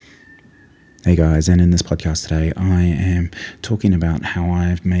Hey guys, and in this podcast today, I am talking about how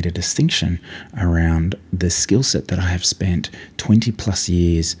I've made a distinction around the skill set that I have spent 20 plus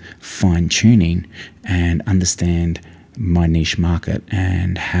years fine tuning and understand my niche market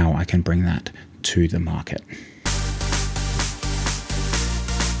and how I can bring that to the market.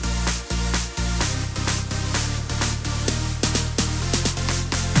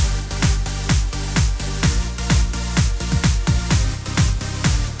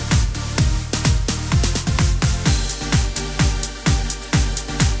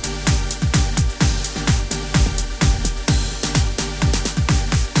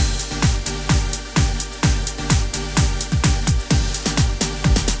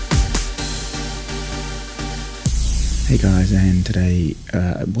 Hey guys, and today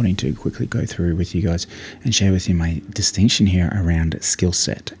wanting to quickly go through with you guys and share with you my distinction here around skill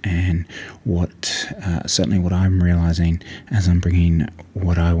set and certainly what I'm realizing as I'm bringing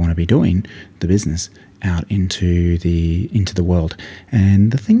what I want to be doing, the business, out into the world.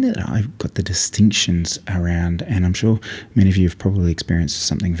 And the thing that I've got the distinctions around, and I'm sure many of you have probably experienced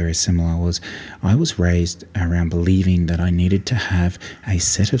something very similar, was I was raised around believing that I needed to have a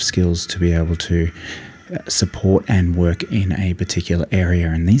set of skills to be able to support and work in a particular area,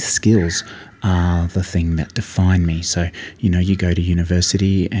 and these skills are the thing that define me. So you go to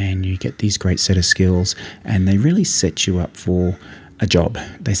university and you get these great set of skills, and they really set you up for a job.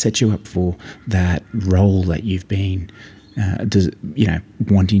 They set you up for that role that you've been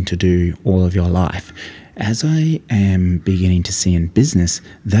wanting to do all of your life. As I am beginning to see in business,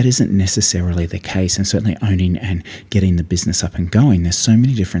 that isn't necessarily the case, and certainly owning and getting the business up and going, there's so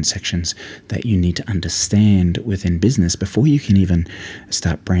many different sections that you need to understand within business before you can even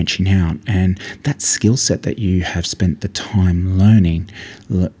start branching out. And that skill set that you have spent the time learning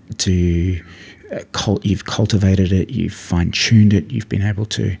you've cultivated it, you've fine-tuned it, you've been able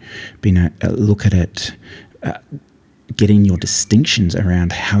to look at it, getting your distinctions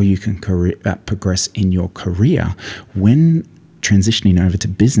around how you can progress in your career. When transitioning over to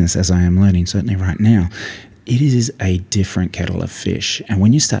business, as I am learning certainly right now, it is a different kettle of fish. And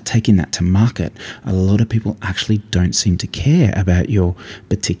when you start taking that to market, a lot of people actually don't seem to care about your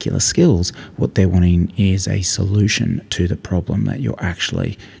particular skills. What they're wanting is a solution to the problem that you're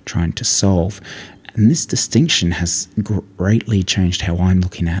actually trying to solve. And this distinction has greatly changed how I'm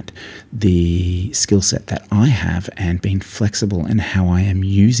looking at the skill set that I have and being flexible in how I am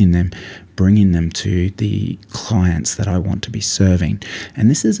using them, bringing them to the clients that I want to be serving. And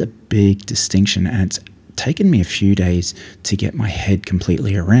this is a big distinction, and it's taken me a few days to get my head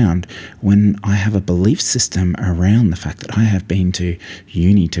completely around when I have a belief system around the fact that I have been to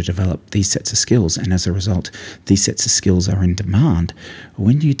uni to develop these sets of skills, and as a result these sets of skills are in demand.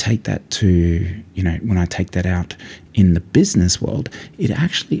 When you take that to, when I take that out in the business world, it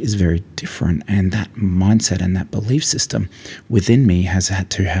actually is very different, and that mindset and that belief system within me has had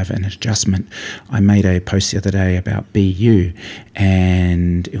to have an adjustment. I made a post the other day about BU,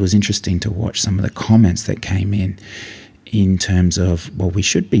 and it was interesting to watch some of the comments that came in terms of, well, we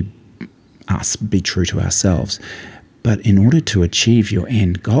should be true to ourselves. But in order to achieve your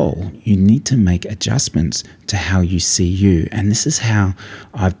end goal, you need to make adjustments to how you see you. And this is how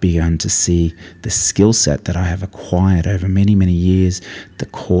I've begun to see the skill set that I have acquired over many, many years, the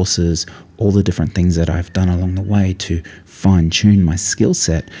courses, all the different things that I've done along the way to fine-tune my skill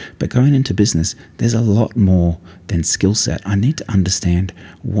set. But going into business, there's a lot more than skill set. I need to understand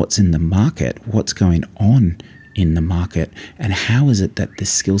what's in the market, what's going on in the market, and how is it that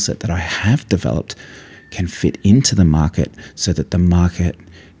this skill set that I have developed can fit into the market so that the market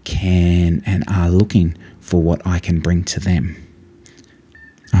can and are looking for what I can bring to them.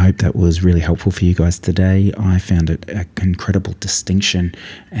 I hope that was really helpful for you guys today. I found it an incredible distinction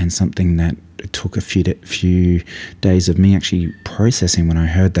and something that it took a few days of me actually processing when I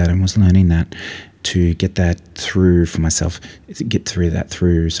heard that and was learning that, to get that through for myself, so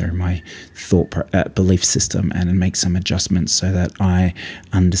my belief system, and make some adjustments so that I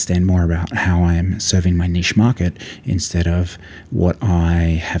understand more about how I am serving my niche market instead of what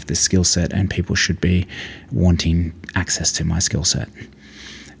I have the skill set and people should be wanting access to my skill set.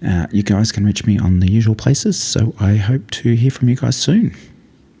 You guys can reach me on the usual places, so I hope to hear from you guys soon.